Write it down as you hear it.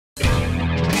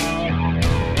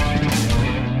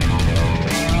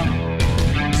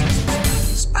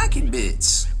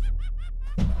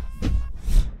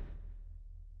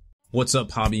What's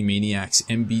up, Hobby Maniacs?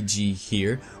 MBG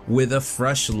here with a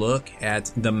fresh look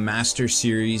at the Master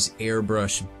Series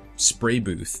airbrush spray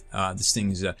booth. This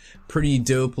thing is a pretty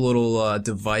dope little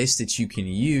device that you can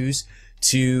use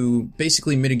to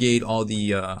basically mitigate all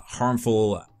the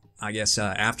harmful,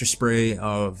 after spray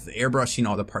of airbrushing,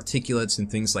 all the particulates and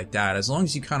things like that. As long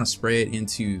as you kind of spray it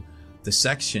into the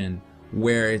section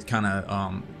where it kind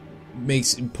of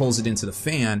pulls it into the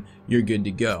fan, you're good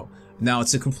to go. Now,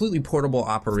 it's a completely portable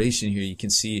operation here. You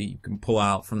can see you can pull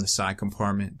out from the side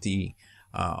compartment the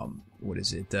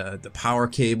the power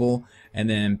cable, and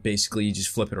then basically you just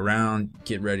flip it around,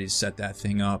 get ready to set that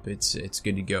thing up. It's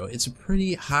good to go. It's a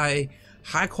pretty high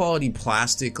quality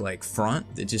plastic like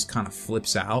front that just kind of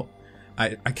flips out.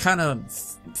 I kind of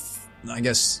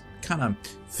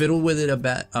fiddled with it a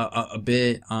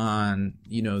bit on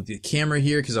the camera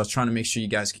here, because I was trying to make sure you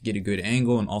guys could get a good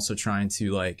angle, and also trying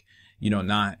to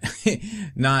not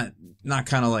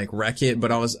kind of like wreck it,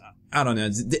 but I don't know,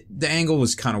 the angle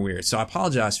was kind of weird, so I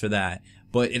apologize for that,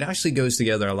 but it actually goes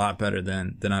together a lot better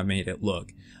than I made it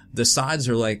look. The sides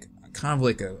are like kind of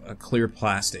like a clear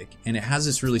plastic, and it has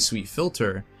this really sweet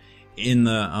filter in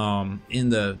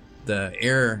the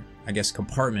air,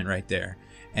 compartment right there,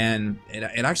 and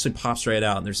it actually pops right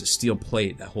out, and there's a steel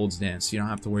plate that holds it in, so you don't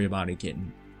have to worry about it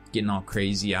getting all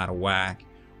crazy out of whack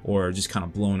or just kind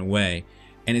of blown away.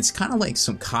 And it's kind of like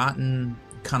some cotton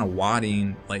kind of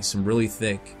wadding, like some really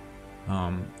thick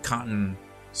cotton,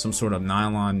 some sort of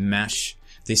nylon mesh.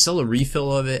 They sell a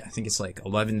refill of it. I think it's like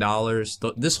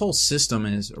 $11. This whole system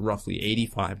is roughly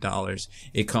 $85.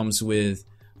 It comes with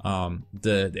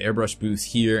the airbrush booth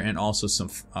here, and also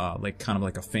some kind of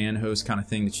like a fan hose kind of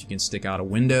thing that you can stick out a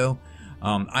window.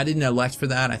 I didn't elect for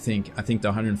that. I think the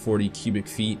 140 cubic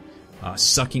feet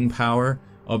sucking power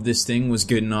of this thing was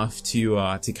good enough to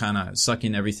kind of suck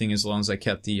in everything, as long as I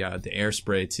kept the air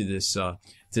spray to this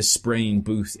spraying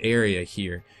booth area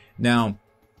here. Now,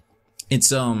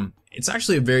 it's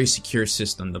actually a very secure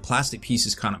system. The plastic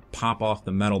pieces kind of pop off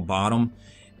the metal bottom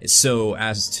so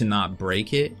as to not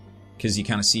break it, because you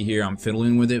kind of see here I'm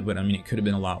fiddling with it, but I mean, it could have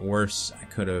been a lot worse. I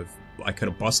could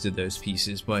have busted those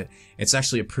pieces, but it's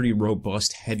actually a pretty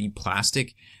robust, heavy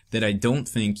plastic that I don't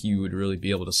think you would really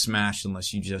be able to smash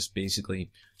unless you just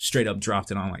basically straight up dropped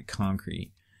it on like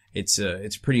concrete. It's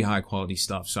pretty high quality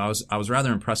stuff, so I was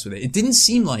rather impressed with it. It didn't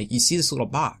seem like, you see this little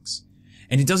box,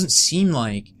 and it doesn't seem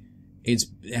like it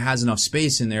has enough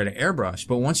space in there to airbrush,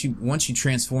 but once you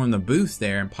transform the booth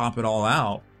there and pop it all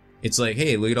out, it's like,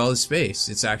 hey, look at all this space.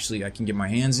 It's actually, I can get my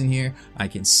hands in here, I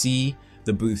can see,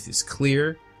 the booth is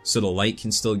clear, so the light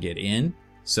can still get in,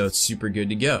 so it's super good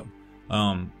to go.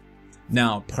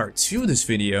 Now, part 2 of this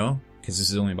video, because this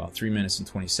is only about 3 minutes and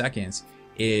 20 seconds,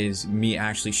 is me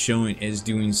actually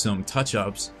doing some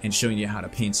touch-ups and showing you how to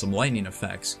paint some lightning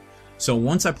effects. So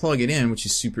once I plug it in, which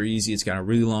is super easy, it's got a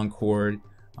really long cord,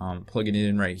 plug it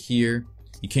in right here.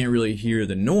 You can't really hear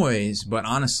the noise, but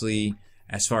honestly,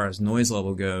 as far as noise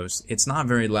level goes, it's not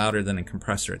very louder than a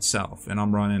compressor itself. And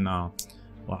I'm running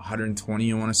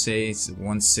 120, I want to say, it's a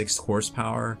 1/6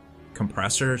 horsepower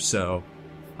compressor, so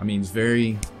I mean,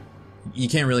 you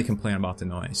can't really complain about the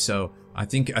noise. So I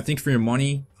think for your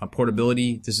money,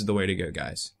 portability, this is the way to go,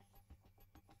 guys.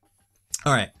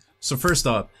 All right, so first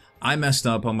up, I messed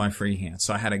up on my freehand,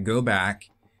 so I had to go back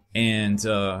and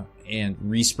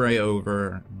respray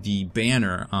over the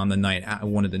banner on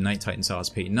one of the Night Titans I was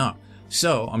painting up.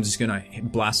 So I'm just gonna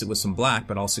blast it with some black,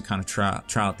 but also kind of try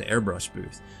out the airbrush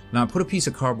booth. Now I put a piece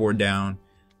of cardboard down,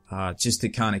 just to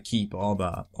kind of keep all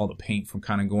the paint from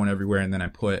kind of going everywhere, and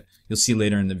then you'll see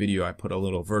later in the video, I put a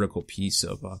little vertical piece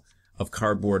of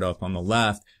cardboard up on the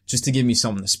left, just to give me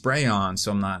something to spray on,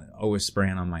 so I'm not always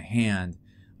spraying on my hand,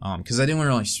 because I didn't want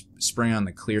to really spray on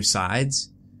the clear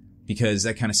sides, because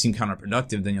that kind of seemed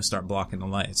counterproductive. Then you'll start blocking the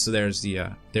light. So there's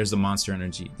the Monster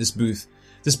Energy. This booth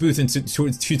and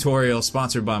tutorial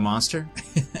sponsored by Monster.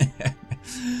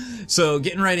 So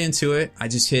getting right into it, I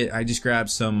just grabbed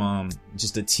some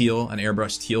just an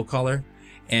airbrush teal color,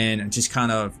 and just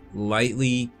kind of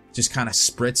lightly just kind of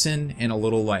spritzing in a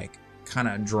little like kind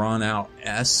of drawn out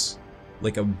S,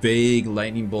 like a big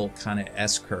lightning bolt kind of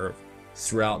S curve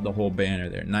throughout the whole banner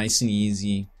there. Nice and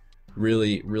easy,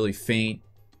 really faint.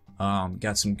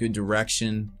 Got some good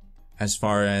direction as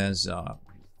far as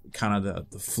kind of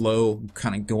the flow,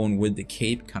 kind of going with the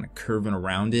cape, kind of curving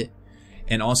around it.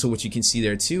 And also what you can see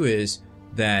there too is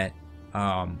that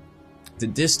the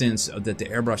distance that the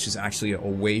airbrush is actually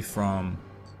away from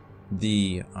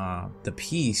the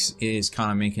piece is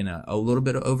kind of making a little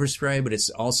bit of overspray, but it's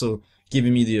also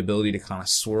giving me the ability to kind of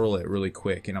swirl it really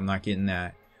quick, and I'm getting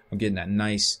that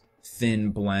nice thin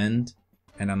blend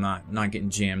and I'm not getting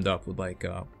jammed up with like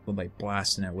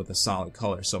blasting it with a solid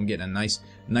color. So I'm getting a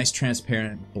nice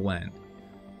transparent blend.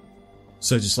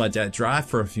 So just let that dry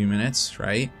for a few minutes,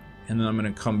 right? And then I'm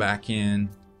gonna come back in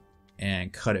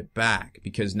and cut it back,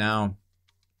 because now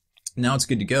it's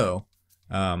good to go.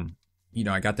 You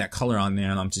know, I got that color on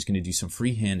there, and I'm just gonna do some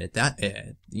freehand at that,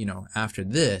 you know, after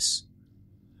this.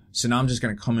 So now I'm just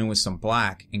gonna come in with some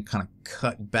black and kind of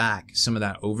cut back some of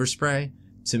that overspray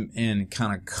and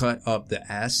kind of cut up the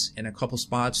S in a couple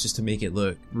spots just to make it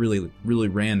look really, really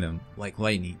random, like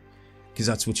lightning. Because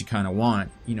that's what you kind of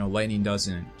want. You know, lightning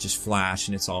doesn't just flash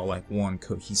and it's all like one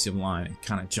cohesive line. It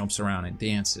kind of jumps around and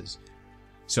dances.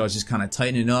 So I was just kind of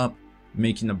tightening it up,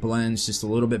 making the blends just a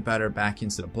little bit better back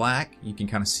into the black. You can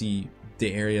kind of see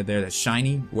the area there that's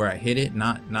shiny where I hit it,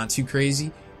 not too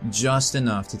crazy, just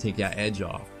enough to take that edge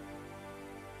off.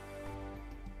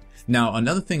 Now,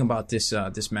 another thing about this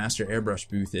Master Airbrush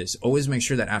booth is always make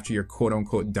sure that after you're quote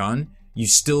unquote done, you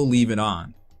still leave it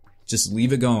on. Just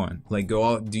leave it going. Like, go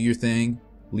out, do your thing,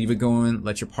 leave it going,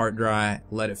 let your part dry,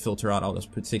 let it filter out all those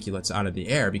particulates out of the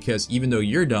air, because even though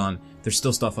you're done, there's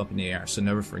still stuff up in the air. So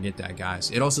never forget that,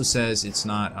 guys. It also says it's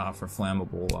not for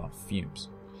flammable fumes.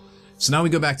 So now we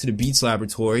go back to the Beats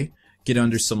Laboratory, get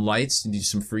under some lights and do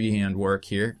some freehand work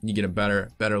here. You get a better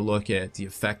look at the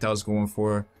effect I was going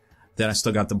for. Then I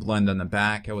still got the blend on the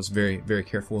back. I was very, very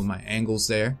careful with my angles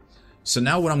there. So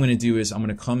now what I'm going to do is I'm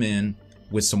going to come in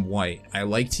with some white. I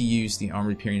like to use the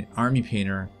Army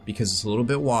Painter because it's a little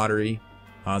bit watery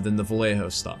than the Vallejo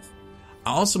stuff.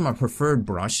 Also, my preferred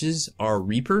brushes are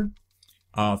Reaper.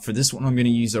 For this one, I'm going to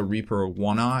use a Reaper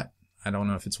 1/0. I don't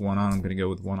know if it's 1/0. I'm going to go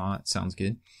with 1/0. Sounds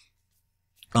good.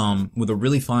 With a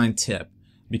really fine tip.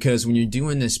 Because when you're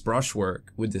doing this brush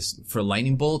work with this for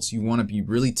lightning bolts, you want to be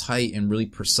really tight and really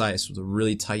precise with a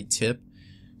really tight tip.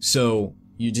 So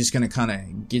you're just going to kind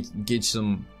of get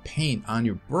some paint on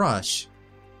your brush,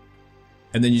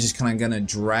 and then you're just kind of going to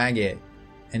drag it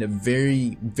in a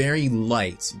very, very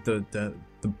light. The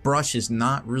brush is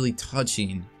not really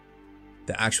touching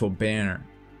the actual banner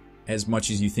as much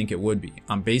as you think it would be.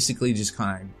 I'm basically just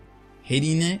kind of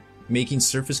hitting it, making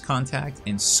surface contact,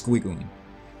 and squiggling.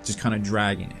 Just kind of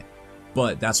dragging it.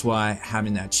 But that's why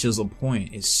having that chisel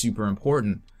point is super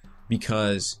important,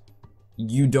 because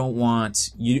you don't want,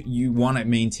 you want to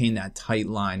maintain that tight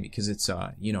line, because it's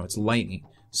you know, it's lightning,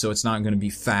 so it's not going to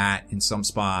be fat in some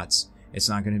spots, it's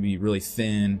not going to be really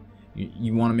thin.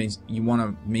 You want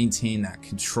to maintain that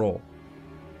control.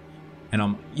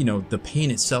 And you know, the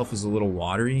paint itself is a little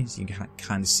watery, so you can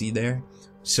kind of see there.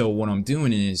 So what I'm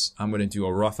doing is I'm going to do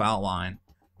a rough outline.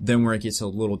 Then where it gets a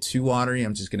little too watery,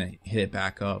 I'm just gonna hit it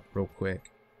back up real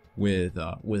quick with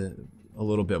a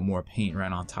little bit more paint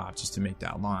right on top, just to make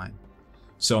that line.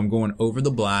 So I'm going over the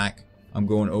black, I'm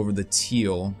going over the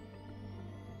teal,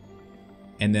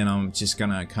 and then I'm just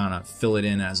gonna kind of fill it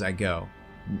in as I go,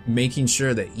 making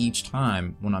sure that each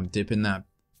time when I'm dipping that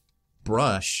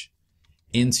brush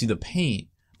into the paint,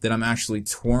 that I'm actually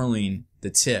twirling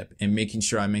the tip and making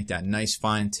sure I make that nice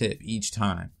fine tip each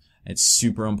time. It's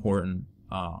super important.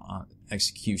 On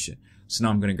execution. So now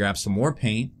I'm going to grab some more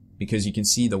paint, because you can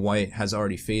see the white has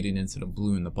already faded into the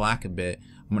blue and the black a bit.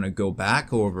 I'm going to go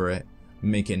back over it,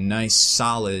 make a nice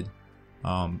solid,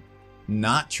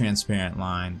 not transparent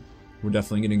line. We're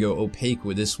definitely going to go opaque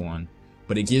with this one,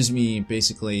 but it gives me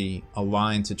basically a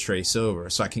line to trace over,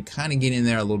 so I can kind of get in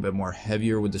there a little bit more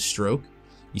heavier with the stroke.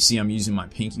 You see I'm using my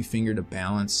pinky finger to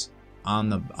balance on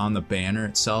the banner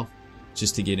itself,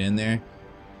 just to get in there.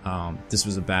 This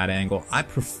was a bad angle. I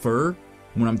prefer,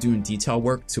 when I'm doing detail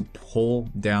work, to pull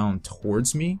down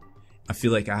towards me. I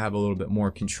feel like I have a little bit more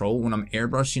control. When I'm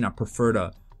airbrushing, I prefer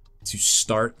to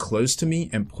start close to me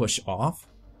and push off,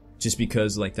 just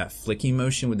because like that flicking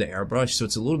motion with the airbrush. So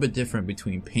it's a little bit different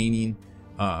between painting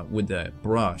with the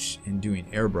brush and doing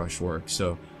airbrush work.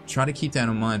 So try to keep that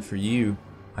in mind for you.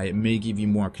 It may give you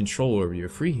more control over your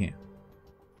freehand.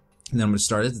 And then I'm going to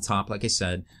start at the top. Like I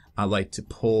said, I like to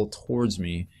pull towards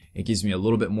me. It gives me a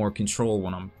little bit more control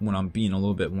when I'm being a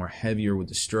little bit more heavier with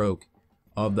the stroke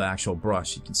of the actual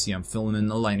brush. You can see I'm filling in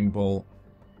the lightning bolt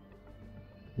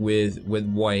with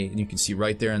white, and you can see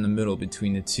right there in the middle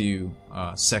between the two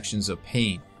sections of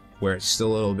paint where it's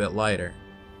still a little bit lighter.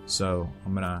 So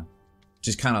I'm gonna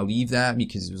just kind of leave that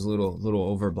because it was a little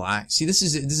over black. See, this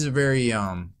is a very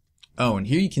oh, and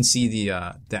here you can see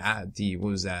the what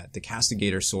was that? The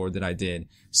Castigator sword that I did.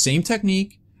 Same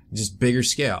technique, just bigger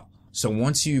scale. So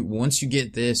once you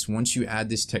get this, once you add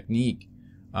this technique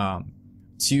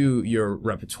to your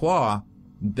repertoire,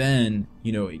 then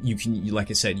you know you can,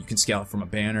 like I said, you can scale it from a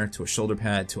banner to a shoulder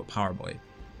pad to a power blade.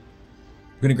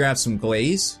 I'm gonna grab some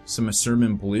glaze, some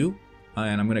Acermin blue,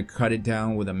 and I'm going to cut it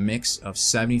down with a mix of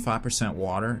 75%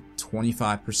 water,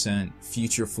 25%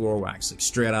 Future Floor Wax, like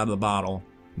straight out of the bottle.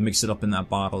 Mix it up in that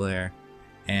bottle there,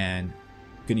 and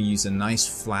I'm going to use a nice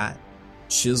flat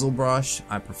chisel brush.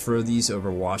 I prefer these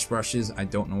over wash brushes. I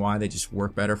don't know why, they just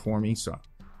work better for me. So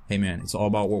hey man, it's all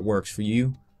about what works for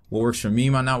you. What works for me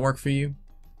might not work for you,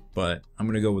 but I'm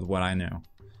going to go with what I know.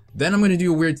 Then I'm going to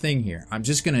do a weird thing here. I'm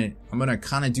going to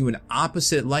kind of do an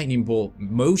opposite lightning bolt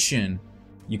motion.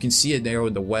 You can see it there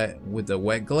with the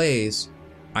wet glaze.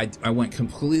 I went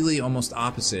completely almost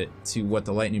opposite to what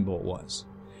the lightning bolt was.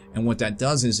 And what that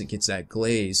does is it gets that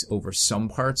glaze over some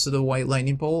parts of the white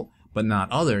lightning bolt, but not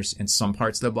others, and some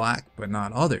parts of the black, but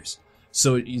not others.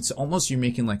 So it's almost, you're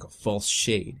making like a false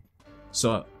shade.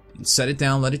 So set it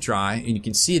down, let it dry, and you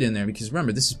can see it in there because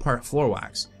remember, this is part floor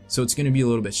wax. So it's going to be a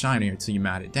little bit shinier until you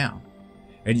mat it down.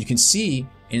 And you can see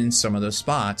in some of those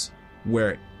spots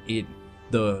where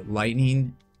the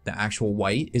lightning, the actual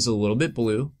white is a little bit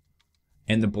blue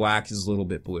and the black is a little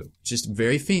bit blue. Just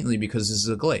very faintly because this is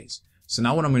a glaze. So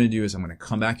now what I'm going to do is I'm going to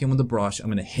come back in with the brush. I'm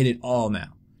going to hit it all now.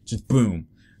 Just boom.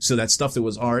 So that stuff that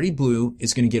was already blue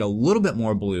is going to get a little bit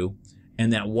more blue,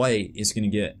 and that white is going to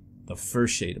get the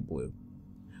first shade of blue.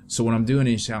 So what I'm doing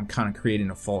is I'm kind of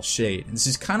creating a false shade. And this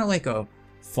is kind of like a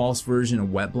false version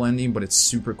of wet blending, but it's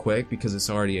super quick because it's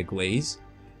already a glaze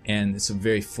and it's a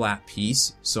very flat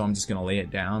piece. So I'm just going to lay it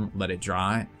down, let it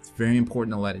dry. It's very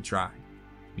important to let it dry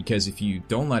because if you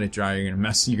don't let it dry, you're going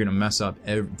to mess up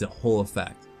the whole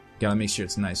effect. You gotta make sure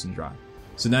it's nice and dry.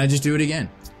 So now I just do it again.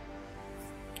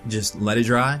 Just let it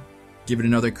dry, give it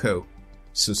another coat.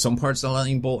 So some parts of the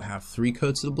lightning bolt have 3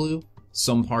 coats of the blue,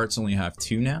 some parts only have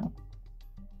 2 now.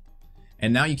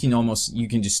 And now you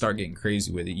can just start getting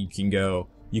crazy with it. You can go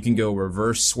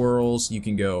reverse swirls, you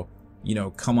can go,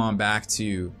 come on back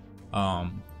to,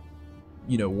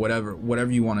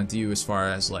 whatever you want to do as far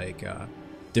as like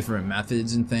different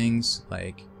methods and things.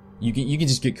 Like you can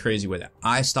just get crazy with it.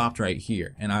 I stopped right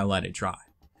here and I let it dry.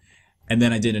 And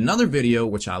then I did another video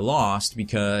which I lost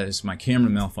because my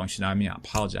camera malfunctioned on me. I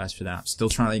apologize for that. I'm still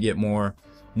trying to get more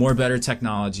better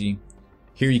technology.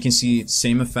 Here you can see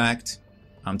same effect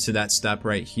to that step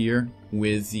right here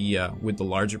with the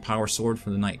larger power sword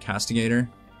for the Night Castigator.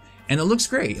 And it looks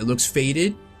great. It looks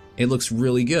faded. It looks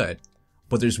really good.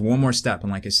 But there's one more step,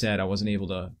 and like I said, I wasn't able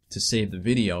to save the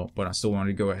video, but I still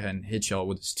wanted to go ahead and hit y'all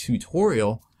with this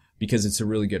tutorial because it's a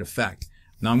really good effect.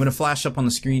 Now I'm going to flash up on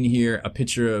the screen here a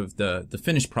picture of the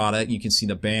finished product. You can see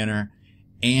the banner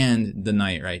and the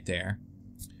knight right there.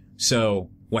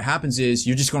 So what happens is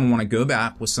you're just going to want to go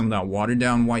back with some of that watered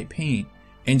down white paint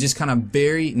and just kind of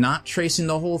not tracing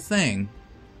the whole thing,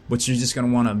 but you're just going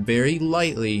to want to very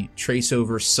lightly trace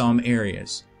over some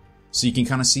areas. So you can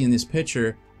kind of see in this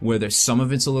picture where there's some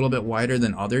of it's a little bit wider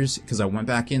than others because I went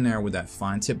back in there with that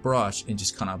fine tip brush and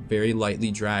just kind of very lightly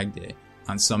dragged it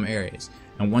on some areas.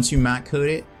 And once you matte coat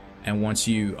it and once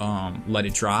you let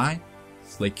it dry,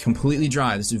 like completely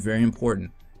dry, this is very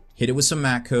important, hit it with some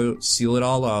matte coat, seal it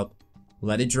all up,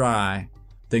 let it dry,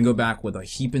 then go back with a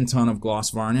heaping ton of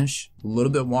gloss varnish, a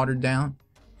little bit watered down,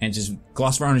 and just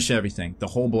gloss varnish everything, the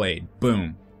whole blade,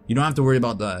 boom. You don't have to worry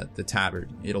about the tabard,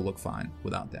 it'll look fine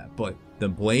without that. But the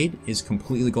blade is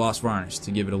completely gloss varnished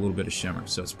to give it a little bit of shimmer,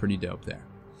 so it's pretty dope there.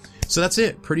 So that's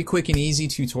it, pretty quick and easy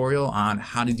tutorial on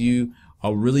how to do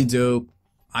a really dope,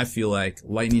 I feel like,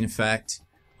 lightning effect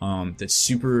that's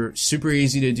super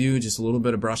easy to do, just a little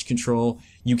bit of brush control.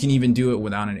 You can even do it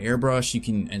without an airbrush. You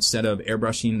can, instead of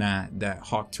airbrushing that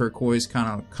hawk turquoise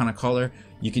kind of color,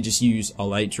 you could just use a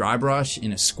light dry brush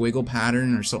in a squiggle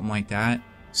pattern or something like that.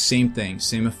 Same thing,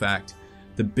 same effect.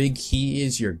 The big key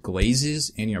is your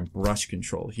glazes and your brush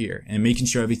control here and making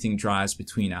sure everything dries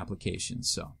between applications.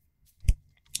 So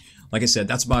like I said,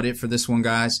 that's about it for this one,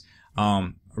 guys.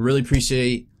 I really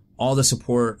appreciate all the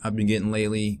support I've been getting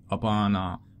lately up on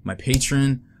my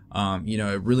Patreon.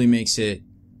 It really makes it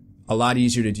a lot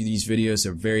easier to do these videos.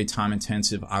 They're very time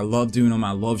intensive. I love doing them.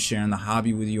 I love sharing the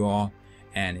hobby with you all,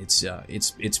 and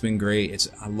it's been great.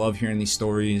 I love hearing these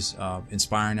stories,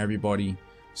 inspiring everybody.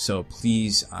 So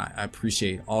please, I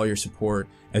appreciate all your support.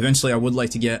 Eventually, I would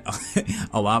like to get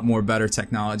a lot more better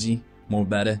technology, more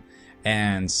better,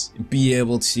 and be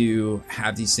able to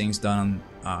have these things done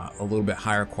a little bit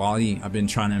higher quality. I've been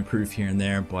trying to improve here and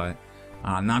there, but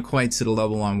not quite to the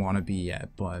level I want to be yet,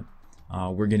 but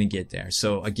we're gonna get there.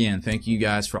 So again, thank you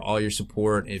guys for all your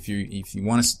support. If you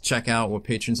want to check out what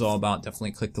Patreon's all about,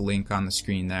 definitely click the link on the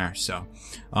screen there. So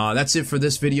that's it for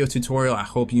this video tutorial. I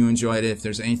hope you enjoyed it. If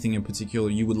there's anything in particular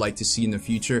you would like to see in the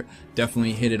future,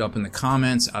 definitely hit it up in the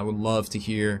comments. I would love to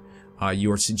hear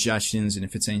your suggestions, and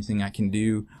if it's anything I can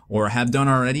do or have done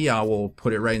already, I will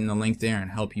put it right in the link there and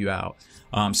help you out.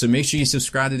 So make sure you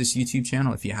subscribe to this YouTube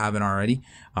channel if you haven't already.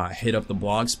 Hit up the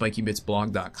blog,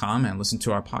 spikybitsblog.com, and listen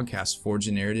to our podcast,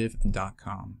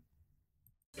 forgeanarrative.com.